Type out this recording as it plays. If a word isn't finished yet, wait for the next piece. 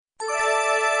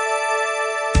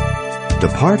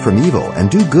Depart from evil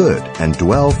and do good and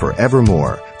dwell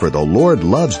forevermore. For the Lord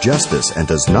loves justice and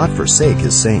does not forsake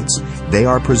his saints. They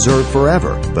are preserved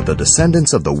forever, but the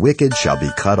descendants of the wicked shall be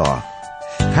cut off.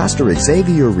 Pastor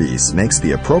Xavier Reese makes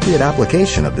the appropriate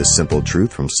application of this simple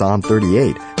truth from Psalm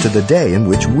 38 to the day in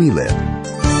which we live.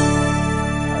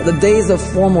 The days of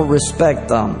formal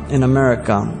respect in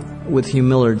America with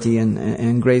humility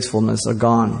and gracefulness are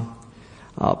gone.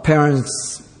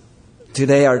 Parents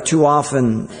today are too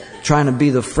often trying to be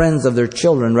the friends of their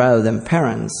children rather than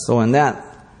parents. So in that,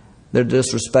 they're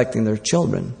disrespecting their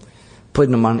children,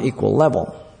 putting them on an equal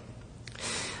level.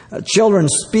 Children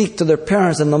speak to their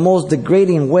parents in the most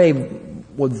degrading way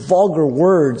with vulgar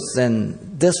words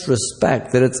and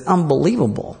disrespect that it's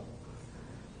unbelievable.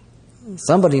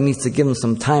 Somebody needs to give them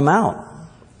some time out.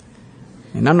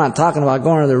 And I'm not talking about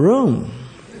going to their room.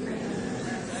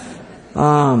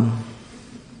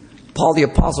 Paul the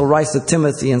Apostle writes to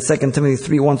Timothy in 2 Timothy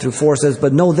 3:1-4 says,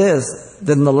 "But know this,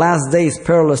 that in the last days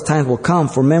perilous times will come,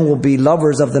 for men will be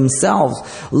lovers of themselves,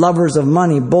 lovers of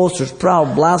money, boasters,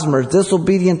 proud, blasphemers,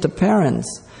 disobedient to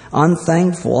parents,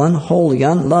 unthankful, unholy,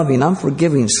 unloving,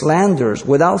 unforgiving, slanderers,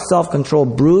 without self-control,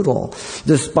 brutal,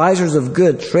 despisers of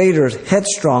good, traitors,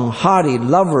 headstrong, haughty,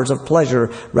 lovers of pleasure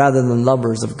rather than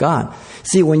lovers of God."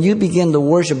 See, when you begin to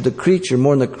worship the creature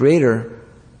more than the Creator,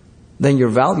 then your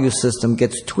value system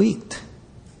gets tweaked.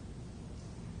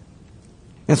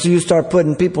 And so you start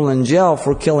putting people in jail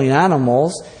for killing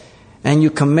animals, and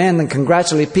you commend and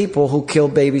congratulate people who kill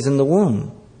babies in the womb.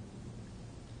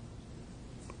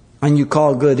 And you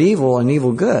call good evil and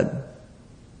evil good.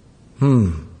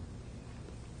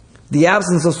 The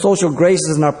absence of social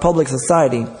graces in our public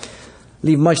society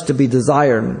leave much to be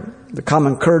desired. The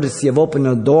common courtesy of opening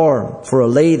a door for a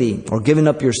lady, or giving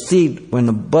up your seat when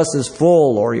the bus is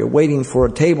full, or you're waiting for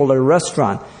a table at a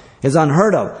restaurant, is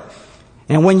unheard of.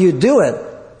 And when you do it,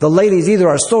 the ladies either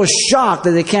are so shocked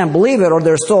that they can't believe it, or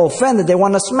they're so offended they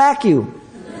want to smack you.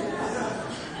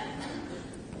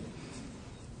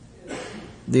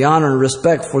 The honor and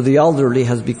respect for the elderly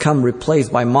has become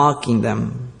replaced by mocking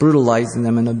them, brutalizing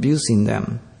them, and abusing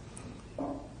them.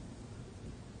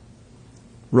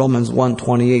 Romans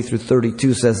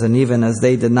 1:28-32 says, "And even as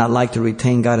they did not like to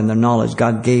retain God in their knowledge,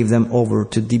 God gave them over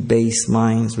to debased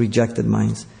minds," rejected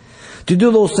minds, "to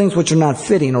do those things which are not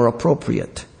fitting or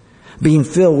appropriate, being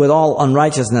filled with all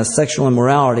unrighteousness, sexual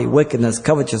immorality, wickedness,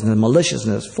 covetousness,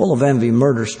 maliciousness, full of envy,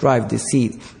 murder, strife,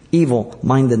 deceit,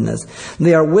 evil-mindedness.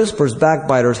 They are whisperers,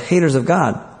 backbiters, haters of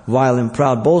God, violent,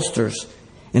 proud, boasters,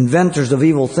 inventors of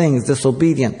evil things,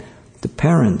 disobedient to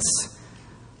parents,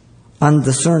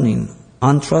 undiscerning,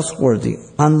 untrustworthy,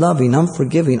 unloving,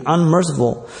 unforgiving,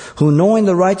 unmerciful, who knowing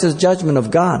the righteous judgment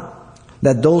of God,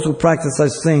 that those who practice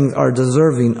such things are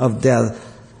deserving of death,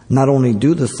 not only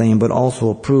do the same, but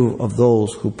also approve of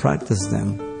those who practice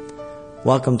them."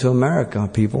 Welcome to America,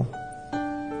 people.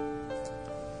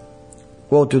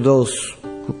 Woe to those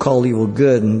who call evil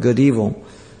good and good evil,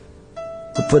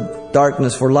 who put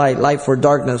darkness for light, light for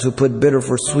darkness, who put bitter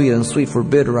for sweet and sweet for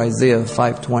bitter, Isaiah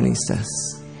 5:20 says.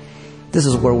 This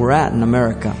is where we're at in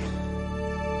America.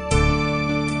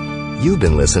 You've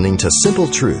been listening to Simple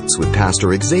Truths with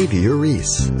Pastor Xavier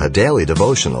Reese, a daily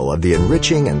devotional of the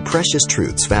enriching and precious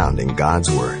truths found in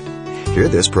God's Word. Hear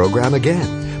this program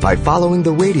again by following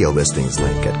the radio listings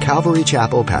link at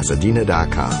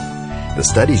CalvaryChapelPasadena.com. The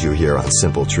studies you hear on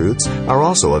Simple Truths are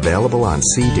also available on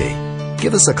CD.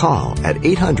 Give us a call at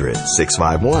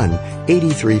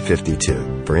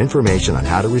 800-651-8352 for information on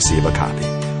how to receive a copy.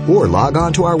 Or log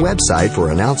on to our website for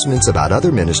announcements about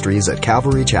other ministries at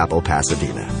Calvary Chapel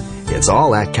Pasadena. It's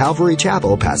all at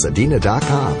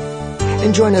CalvaryChapelPasadena.com.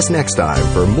 And join us next time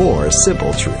for more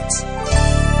Simple Truths.